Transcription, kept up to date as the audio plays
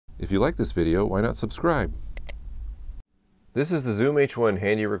If you like this video, why not subscribe? This is the Zoom H1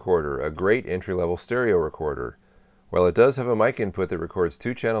 Handy Recorder, a great entry-level stereo recorder. While it does have a mic input that records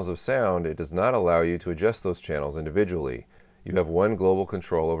 2 channels of sound, it does not allow you to adjust those channels individually. You have one global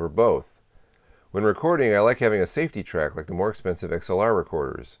control over both. When recording, I like having a safety track like the more expensive XLR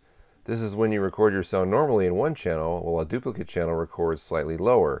recorders. This is when you record your sound normally in one channel, while a duplicate channel records slightly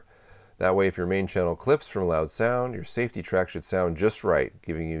lower. That way, if your main channel clips from loud sound, your safety track should sound just right,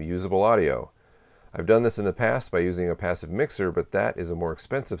 giving you usable audio. I've done this in the past by using a passive mixer, but that is a more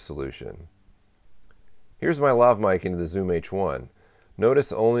expensive solution. Here's my lav mic into the Zoom H1.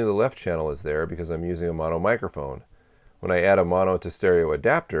 Notice only the left channel is there because I'm using a mono microphone. When I add a mono to stereo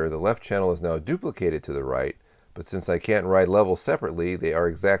adapter, the left channel is now duplicated to the right, but since I can't ride levels separately, they are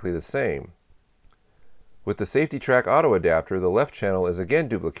exactly the same. With the safety track auto adapter, the left channel is again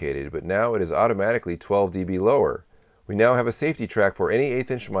duplicated, but now it is automatically 12 dB lower. We now have a safety track for any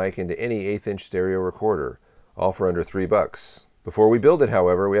 1/8" mic into any 1/8" stereo recorder, all for under $3. Before we build it,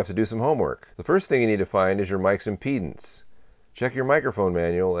 however, we have to do some homework. The first thing you need to find is your mic's impedance. Check your microphone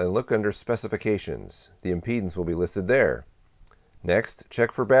manual and look under Specifications. The impedance will be listed there. Next,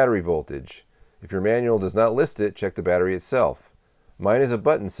 check for battery voltage. If your manual does not list it, check the battery itself. Mine is a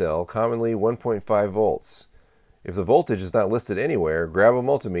button cell, commonly 1.5 volts. If the voltage is not listed anywhere, grab a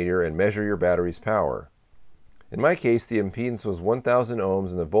multimeter and measure your battery's power. In my case, the impedance was 1000 ohms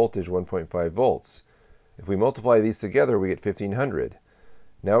and the voltage 1.5 volts. If we multiply these together, we get 1500.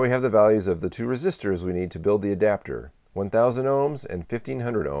 Now we have the values of the 2 resistors we need to build the adapter, 1000 ohms and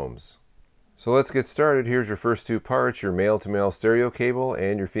 1500 ohms. So let's get started. Here's your first 2 parts, your male-to-male stereo cable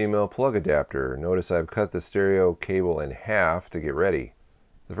and your female plug adapter. Notice I've cut the stereo cable in half to get ready.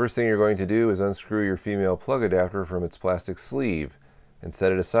 The first thing you're going to do is unscrew your female plug adapter from its plastic sleeve and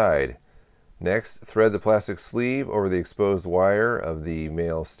set it aside. Next, thread the plastic sleeve over the exposed wire of the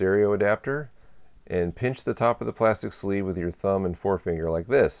male stereo adapter and pinch the top of the plastic sleeve with your thumb and forefinger like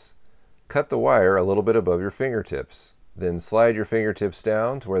this. Cut the wire a little bit above your fingertips. Then slide your fingertips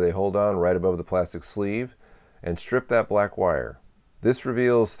down to where they hold on right above the plastic sleeve and strip that black wire. This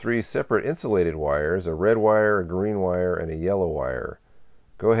reveals 3 separate insulated wires, a red wire, a green wire, and a yellow wire.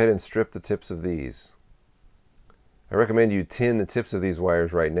 Go ahead and strip the tips of these. I recommend you tin the tips of these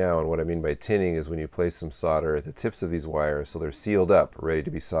wires right now, and what I mean by tinning is when you place some solder at the tips of these wires so they're sealed up, ready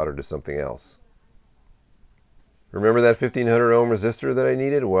to be soldered to something else. Remember that 1500 ohm resistor that I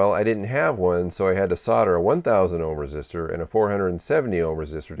needed? Well, I didn't have one, so I had to solder a 1000 ohm resistor and a 470 ohm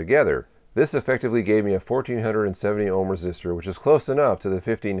resistor together. This effectively gave me a 1470 ohm resistor, which is close enough to the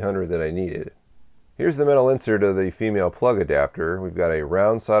 1500 that I needed. Here's the metal insert of the female plug adapter. We've got a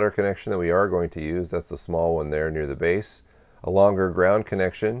round solder connection that we are going to use. That's the small one there near the base. A longer ground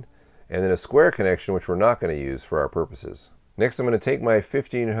connection, and then a square connection, which we're not going to use for our purposes. Next, I'm going to take my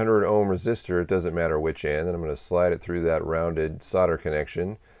 1500 ohm resistor, it doesn't matter which end, and I'm going to slide it through that rounded solder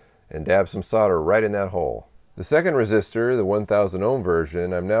connection and dab some solder right in that hole. The second resistor, the 1000 ohm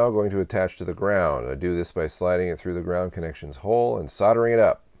version, I'm now going to attach to the ground. I do this by sliding it through the ground connection's hole and soldering it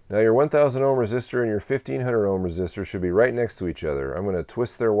up. Now your 1000 ohm resistor and your 1500 ohm resistor should be right next to each other. I'm going to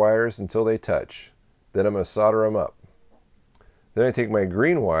twist their wires until they touch. Then I'm going to solder them up. Then I take my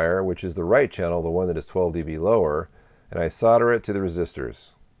green wire, which is the right channel, the one that is 12 dB lower, and I solder it to the resistors.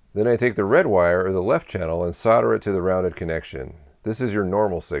 Then I take the red wire, or the left channel, and solder it to the rounded connection. This is your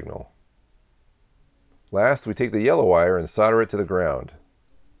normal signal. Last, we take the yellow wire and solder it to the ground.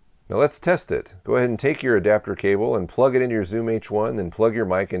 Now let's test it. Go ahead and take your adapter cable and plug it into your Zoom H1, then plug your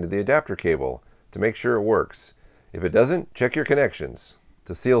mic into the adapter cable to make sure it works. If it doesn't, check your connections.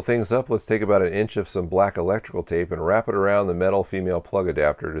 To seal things up, let's take about 1 inch of some black electrical tape and wrap it around the metal female plug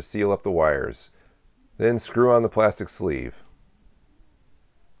adapter to seal up the wires. Then screw on the plastic sleeve.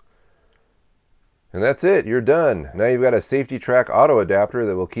 And that's it, you're done. Now you've got a safety track auto adapter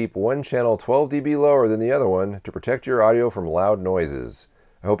that will keep one channel 12 dB lower than the other one to protect your audio from loud noises.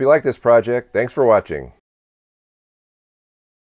 I hope you like this project. Thanks for watching.